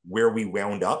like where we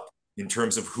wound up in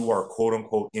terms of who our quote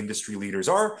unquote industry leaders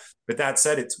are. But that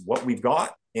said, it's what we've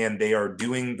got, and they are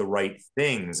doing the right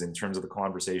things in terms of the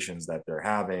conversations that they're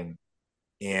having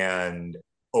and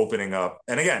opening up.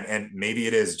 And again, and maybe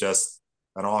it is just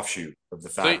an offshoot of the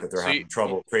So, fact that they're so having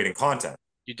trouble creating content.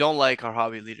 you don't like our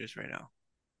hobby leaders right now,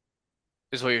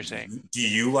 is what you're saying. Do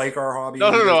you like our hobby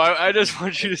No, no, no. leaders? I just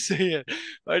want you to say it.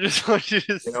 I just want you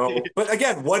to You say know, it. but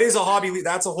again, what is a hobby leader?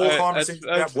 That's a whole conversation.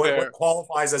 That's What fair.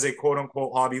 qualifies as a quote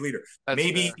unquote hobby leader? That's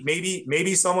fair.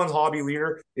 Maybe someone's hobby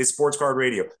leader is Sports Card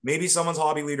Radio. Maybe someone's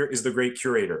hobby leader is the Great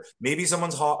Curator. Maybe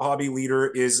someone's hobby leader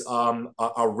is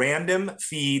a random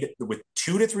feed with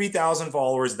 2 to 3 thousand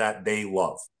followers that they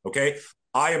love. Okay,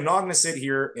 I am not going to sit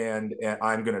here and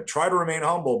I'm going to try to remain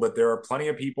humble, but there are plenty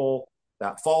of people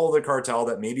that follow the cartel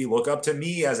that maybe look up to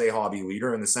me as a hobby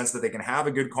leader in the sense that they can have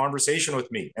a good conversation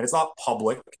with me. And it's not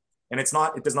public and it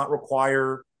does not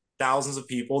require thousands of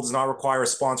people. It does not require a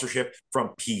sponsorship from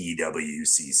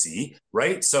PWCC,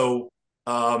 right? So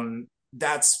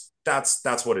that's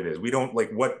what it is. We don't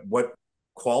like what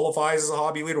qualifies as a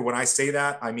hobby leader. When I say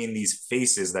that, I mean these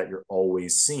faces that you're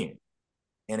always seeing.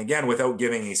 And again, without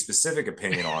giving a specific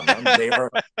opinion on them,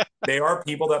 they are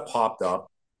people that popped up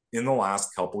in the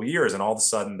last couple of years, and all of a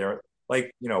sudden they're like,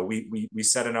 we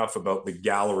said enough about the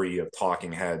gallery of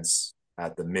talking heads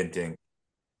at the Minting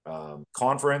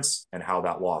conference and how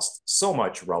that lost so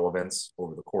much relevance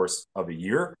over the course of a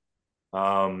year.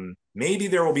 Maybe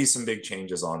there will be some big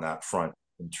changes on that front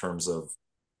in terms of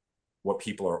what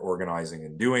people are organizing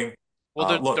and doing. Well,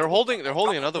 they're Look, they're holding they're a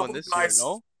holding couple, another one couple of this year, guys.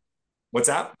 no? What's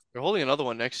that? They're holding another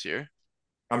one next year.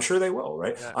 I'm sure they will,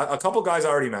 right? Yeah. A couple guys I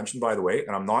already mentioned, by the way,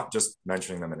 and I'm not just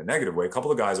mentioning them in a negative way. A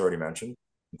couple of guys already mentioned,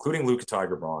 including Luca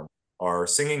Tiger Braun, are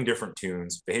singing different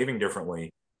tunes, behaving differently.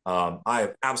 I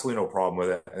have absolutely no problem with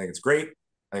it. I think it's great.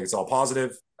 I think it's all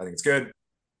positive. I think it's good.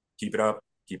 Keep it up.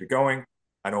 Keep it going.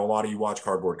 I know a lot of you watch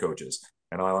Cardboard Coaches,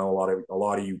 and I know a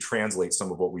lot of you translate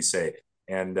some of what we say.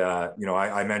 And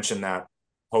I mentioned that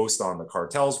post on the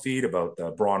Cartel's feed about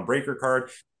the Braun Breaker card.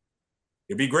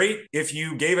 It'd be great if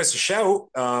you gave us a shout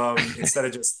instead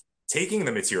of just taking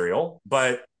the material,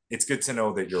 but it's good to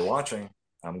know that you're watching.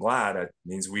 I'm glad. It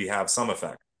means we have some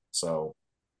effect. So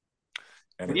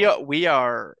We anyway,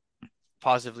 are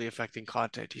positively affecting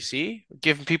content, you see?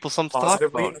 Giving people something to talk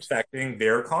positively about. affecting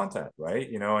their content, right?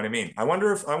 You know what I mean? I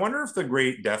wonder if the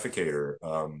great defecator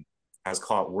has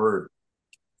caught word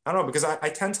I don't know because I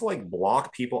tend to like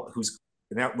block people who's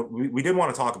now we did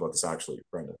want to talk about this actually,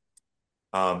 Brendan.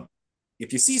 Um,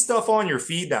 if you see stuff on your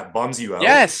feed that bums you out,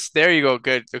 Yes, there you go.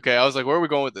 Good. Okay, I was like, where are we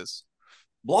going with this?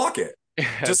 block it.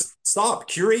 Yes. Just stop.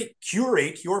 Curate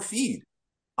your feed.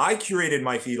 I curated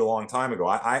my feed a long time ago.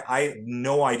 I have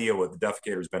no idea what the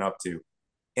defecator's been up to.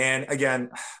 And again,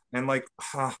 and like,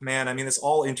 man, I mean, this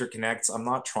all interconnects. I'm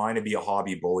not trying to be a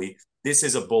hobby bully. This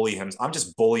is a bully him. I'm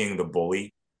just bullying the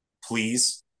bully.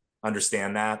 Please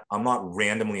understand that. I'm not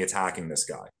randomly attacking this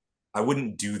guy. I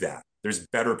wouldn't do that. There's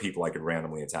better people I could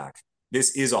randomly attack.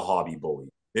 This is a hobby bully.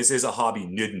 This is a hobby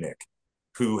nudnik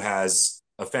who has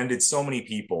offended so many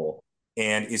people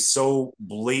and is so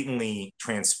blatantly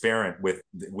transparent with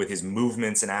his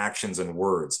movements and actions and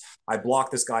words. I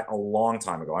blocked this guy a long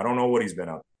time ago. I don't know what he's been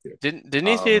up to. Didn't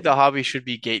he say Um, the hobby should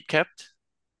be gate kept?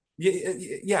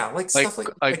 yeah, like stuff like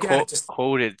again, it just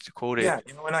Quoted. yeah,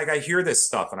 and like I hear this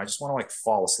stuff and I just want to like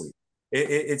fall asleep.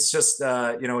 It's just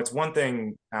it's one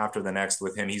thing after the next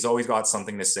with him. He's always got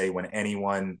something to say when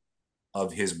anyone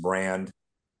of his brand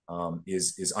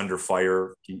is under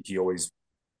fire. He always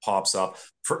pops up.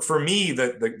 For me,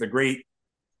 the great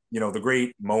the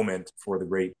great moment for the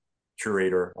great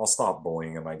curator. I'll stop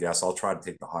bullying him. I guess I'll try to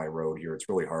take the high road here. It's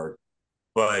really hard.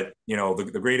 But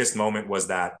the greatest moment was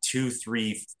that 2,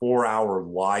 3, 4 hour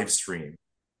live stream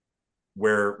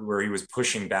where he was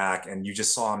pushing back, and you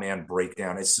just saw a man break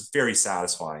down. It's very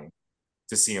satisfying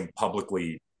to see him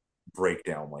publicly break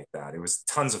down like that. It was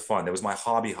tons of fun. That was my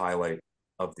hobby highlight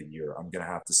of the year. I'm gonna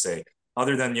have to say,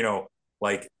 other than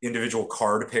like individual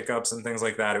card pickups and things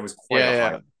like that, it was quite a Yeah,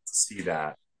 highlight to see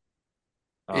that.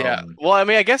 yeah. Um, Well, I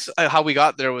mean, I guess how we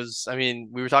got there was, I mean,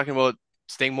 we were talking about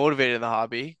staying motivated in the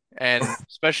hobby, and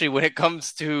especially when it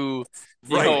comes to,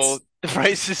 right,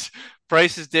 the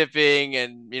prices dipping,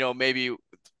 and maybe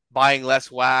buying less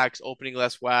wax, opening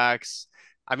less wax.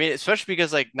 I mean, especially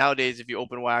because like nowadays, if you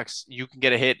open wax, you can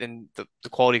get a hit, and the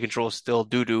quality control is still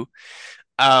doo doo.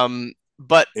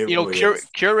 But it really is.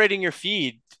 curating your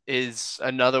feed is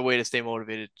another way to stay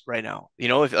motivated right now.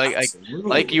 If like you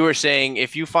Absolutely were saying,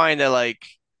 if you find that like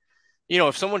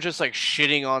if someone's just like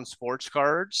shitting on sports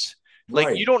cards, like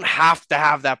you right. don't have to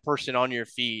have that person on your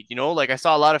feed. Like I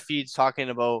saw a lot of feeds talking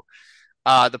about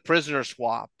the prisoner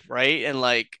swap, right? And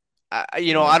like I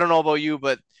Yeah. don't know about you,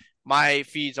 but my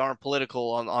feeds aren't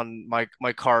political on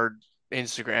my card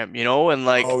Instagram, and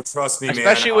like Oh, trust me, man.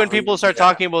 especially when people start Yeah.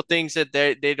 talking about things that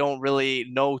they don't really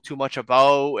know too much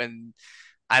about, and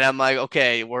I'm like,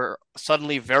 okay, we're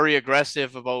suddenly very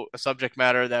aggressive about a subject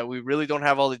matter that we really don't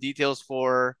have all the details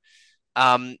for,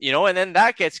 and then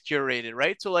that gets curated,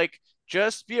 right? So like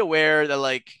just be aware that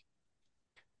like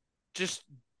just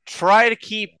try to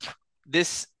keep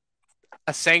this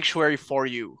a sanctuary for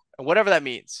you, and whatever that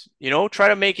means, try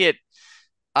to make it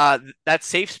that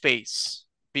safe space,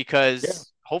 Yeah.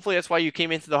 because hopefully that's why you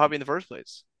came into the hobby in the first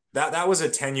place. That was a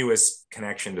tenuous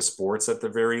connection to sports at the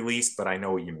very least, but I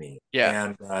know what you mean.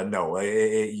 Yeah. And no,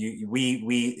 we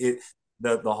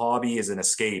the hobby is an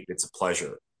escape. It's a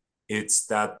pleasure.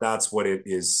 That's what it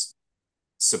is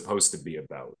supposed to be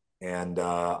about. And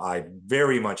I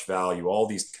very much value all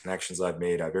these connections I've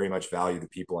made. I very much value the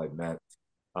people I've met.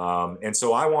 And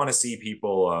so I want to see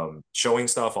people showing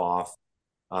stuff off.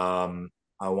 Um,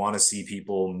 I want to see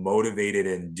people motivated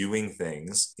and doing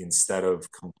things instead of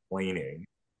complaining.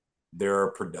 There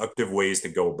are productive ways to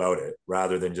go about it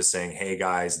rather than just saying, hey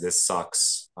guys, this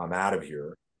sucks. I'm out of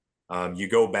here. You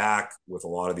go back with a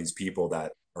lot of these people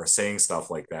that are saying stuff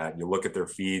like that. You look at their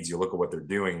feeds, you look at what they're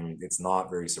doing. It's not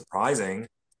very surprising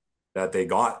that they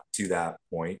got to that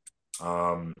point.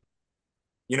 Um,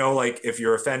 like if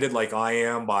you're offended like I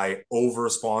am by over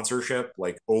sponsorship,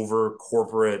 like over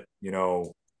corporate,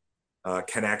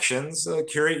 connections,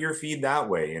 curate your feed that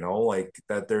way. Like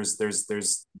that.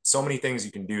 There's so many things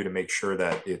you can do to make sure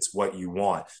that it's what you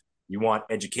want. You want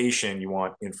education, you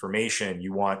want information,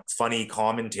 you want funny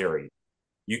commentary.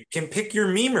 You can pick your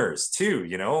memers too.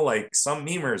 Like some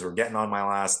memers were getting on my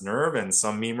last nerve, and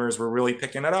some memers were really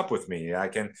picking it up with me. I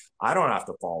don't have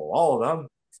to follow all of them,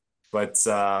 but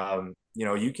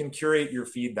you can curate your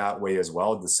feed that way as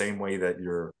well, the same way that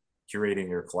you're curating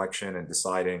your collection and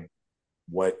deciding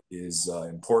what is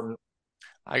important,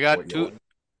 I got what you two like.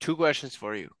 two questions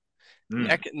for you.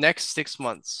 Mm. Next 6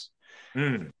 months,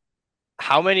 Mm.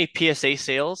 how many PSA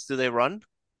sales do they run,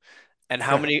 and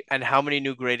how many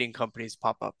new grading companies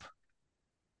pop up?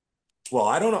 Well,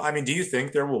 I don't know. I mean, do you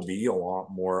think there will be a lot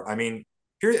more? I mean,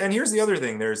 here's the other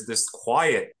thing. There's this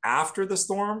quiet after the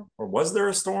storm, or was there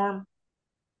a storm?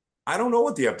 I don't know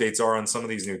what the updates are on some of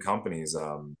these new companies.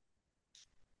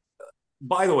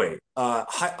 by the way,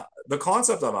 the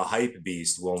concept of a hype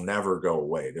beast will never go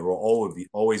away. There will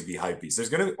always be hype beasts. There's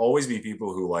going to always be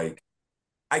people who like.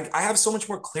 I have so much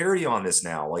more clarity on this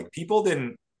now. Like people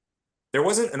didn't. There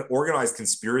wasn't an organized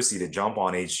conspiracy to jump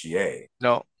on HGA.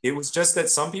 No. It was just that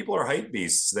some people are hype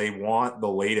beasts. They want the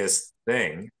latest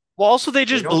thing. Well, also they They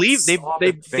just don't believe stop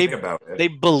and think about it. they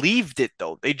believed it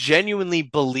though. They genuinely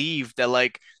believed that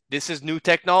like this is new Do you think?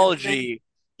 technology.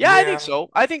 Yeah, I think Yeah. so.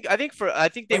 I think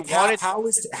they Like wanted.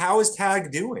 how is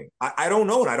Tag doing? I don't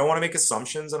know, and I don't want to make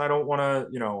assumptions, and I don't want to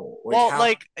like Well, how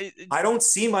like I don't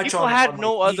see much people had on my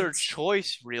no other feeds.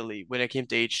 choice really when it came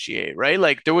to HGA, right?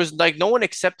 Like there was like no one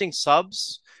accepting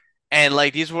subs, and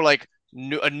like these were like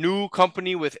a new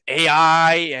company with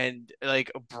AI and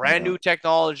like a brand Yeah. new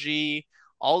technology.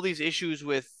 All these issues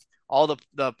with all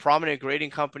the prominent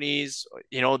grading companies,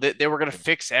 they were gonna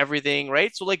fix everything,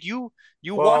 right? So like you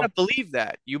want to Well, believe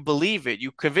that, you believe it,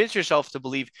 you convince yourself to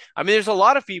believe. I mean, there's a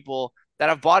lot of people that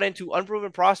have bought into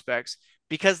unproven prospects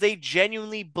because they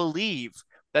genuinely believe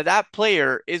that that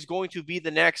player is going to be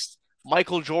the next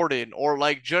Michael Jordan or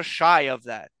like just shy of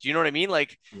that. Do you know what I mean?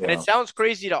 Like, and it yeah. sounds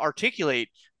crazy to articulate,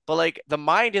 but like the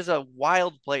mind is a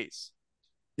wild place.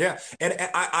 Yeah. And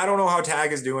I don't know how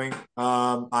Tag is doing.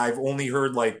 I've only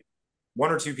heard like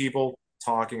one or two people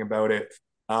talking about it.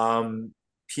 I mean,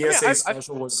 PSA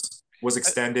special was I,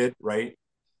 extended, right?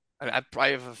 I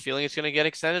have a feeling it's going to get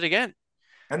extended again.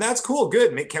 And that's cool.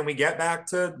 Good. Can we get back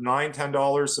to $9,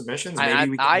 $10 submissions?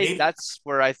 Maybe we can That's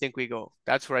where I think we go.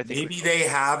 That's where I think we maybe go. they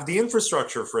have the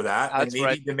infrastructure for that, and That's where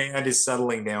I maybe demand is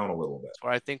settling down a little bit, that's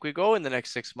where I think we go in the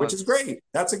next six which is months. great.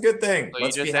 That's a good thing. So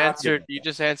Let's be happy about you that.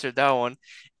 just answered that one.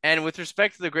 And with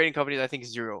respect to the grading companies, I think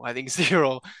zero. I think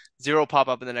zero pop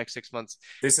up in the next 6 months.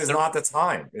 This And is the not the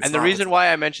time. It's and the not the reason time.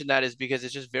 why I mentioned that is because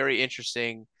it's just very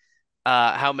interesting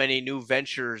how many new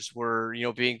ventures were,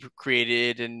 being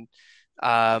created and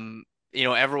um,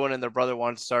 everyone and their brother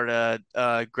wanted to start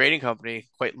a grading company,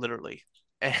 quite literally.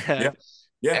 Yeah.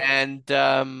 Yeah. And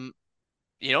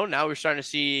now we're starting to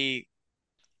see,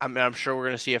 I mean, I'm sure we're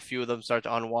going to see a few of them start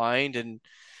to unwind and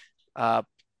uh,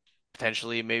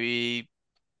 potentially maybe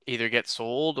either get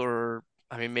sold or,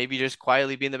 I mean, maybe just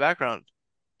quietly be in the background.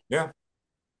 Yeah.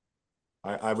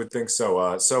 I would think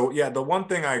so. So yeah, the one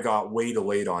thing I got way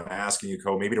delayed on asking you,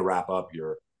 Co, maybe to wrap up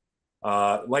here.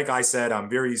 Like I said, I'm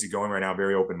very easygoing right now,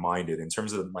 very open minded in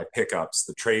terms of my pickups,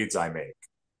 the trades I make,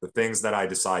 the things that I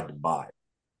decide to buy.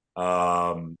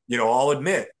 I'll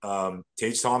admit,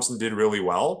 Tage Thompson did really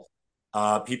well.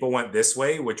 People went this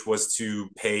way, which was to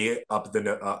pay up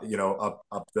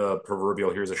up the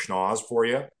proverbial here's a schnoz for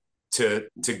you to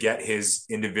get his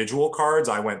individual cards.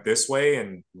 I went this way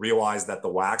and realized that the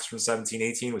wax from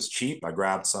 1718 was cheap. I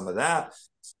grabbed some of that.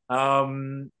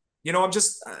 I'm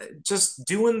just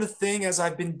doing the thing as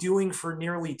I've been doing for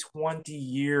nearly 20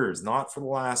 years, not for the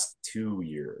last 2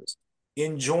 years.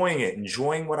 Enjoying it,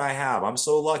 enjoying what I have. I'm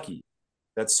so lucky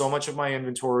that so much of my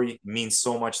inventory means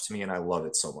so much to me, and I love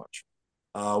it so much.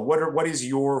 What is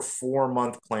your 4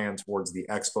 month plan towards the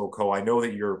Expo Co? I know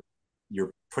that you're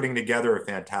putting together a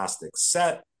fantastic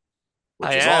set, I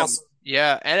which is am, awesome.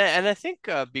 yeah, and I think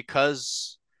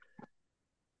because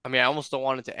I mean I almost don't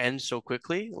want it to end so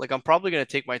quickly. Like I'm probably gonna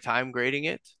take my time grading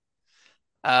it,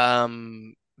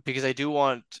 um, because I do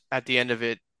want at the end of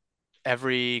it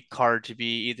every card to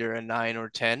be either a 9 or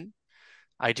 10,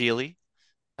 ideally.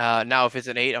 Now if it's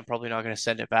an 8, I'm probably not gonna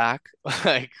send it back.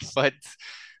 Like, but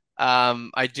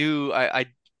I do I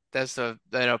that's a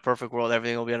in a perfect world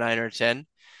everything will be a 9 or 10.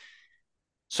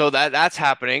 So that's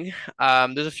happening.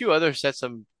 There's a few other sets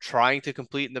I'm trying to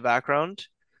complete in the background.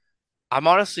 I'm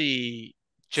honestly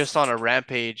just on a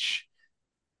rampage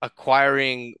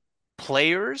acquiring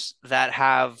players that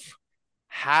have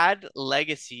had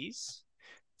legacies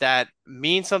that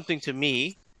mean something to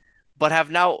me, but have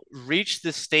now reached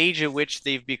the stage at which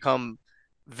they've become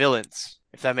villains,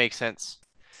 if that makes sense.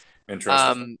 Interesting.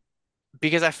 Um,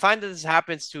 because I find that this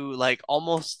happens to like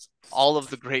almost all of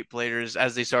the great players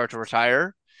as they start to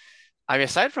retire. I mean,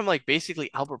 aside from like basically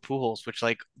Albert Pujols, which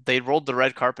like they rolled the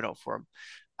red carpet out for him.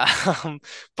 Um,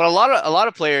 but a lot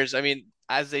of players, I mean,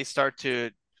 as they start to,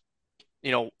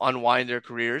 unwind their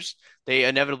careers, they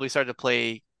inevitably start to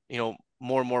play,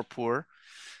 more and more poor.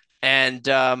 And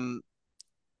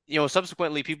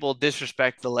subsequently people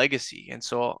disrespect the legacy. And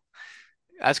so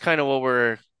that's kind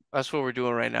of that's what we're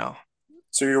doing right now.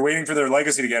 So you're waiting for their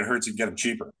legacy to get hurt to get them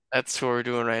cheaper. That's what we're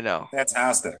doing right now.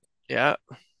 Fantastic. Yeah.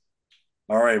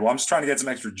 All right. Well, I'm just trying to get some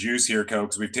extra juice here, Coke,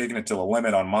 because we've taken it to the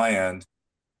limit on my end.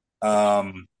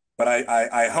 But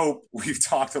I hope we've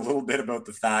talked a little bit about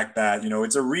the fact that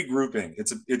it's a regrouping.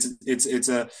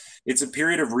 It's a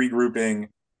period of regrouping.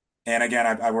 And again,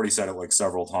 I've already said it like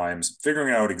several times,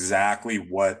 figuring out exactly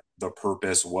what the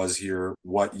purpose was here,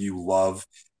 what you love.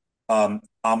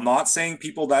 I'm not saying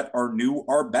people that are new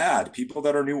are bad. People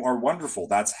that are new are wonderful.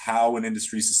 That's how an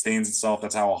industry sustains itself.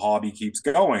 That's how a hobby keeps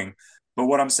going. But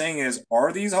what I'm saying is,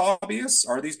 are these hobbyists?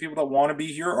 Are these people that want to be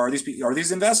here? Are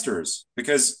these investors?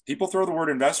 Because people throw the word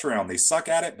investor around. They suck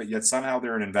at it, but yet somehow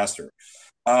they're an investor.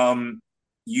 Um,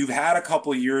 you've had a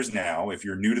couple of years now. If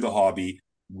you're new to the hobby,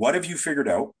 what have you figured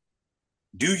out?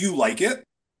 Do you like it?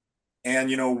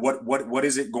 And what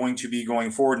is it going to be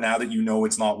going forward now that you know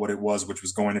it's not what it was, which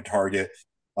was going to target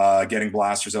getting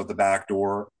blasters out the back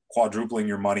door, quadrupling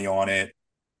your money on it,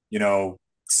 you know,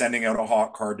 sending out a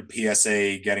hot card to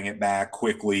PSA, getting it back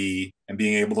quickly, and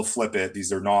being able to flip it.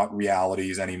 These are not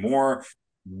realities anymore.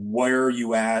 Where are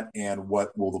you at, and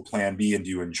what will the plan be? And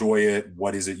do you enjoy it?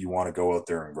 What is it you want to go out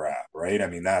there and grab? Right? I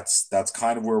mean, that's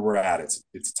kind of where we're at.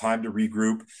 It's time to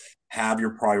regroup, have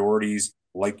your priorities.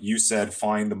 Like you said,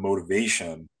 find the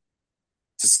motivation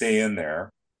to stay in there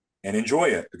and enjoy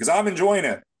it, because I'm enjoying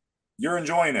it. You're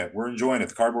enjoying it. We're enjoying it.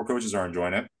 The cardboard coaches are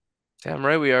enjoying it. Damn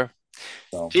right we are.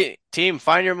 So Team,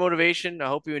 find your motivation. I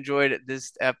hope you enjoyed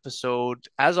this episode.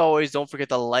 As always, don't forget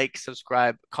to like,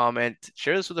 subscribe, comment,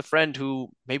 share this with a friend who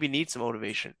maybe needs some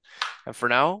motivation. And for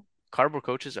now, cardboard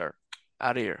coaches are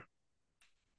out of here.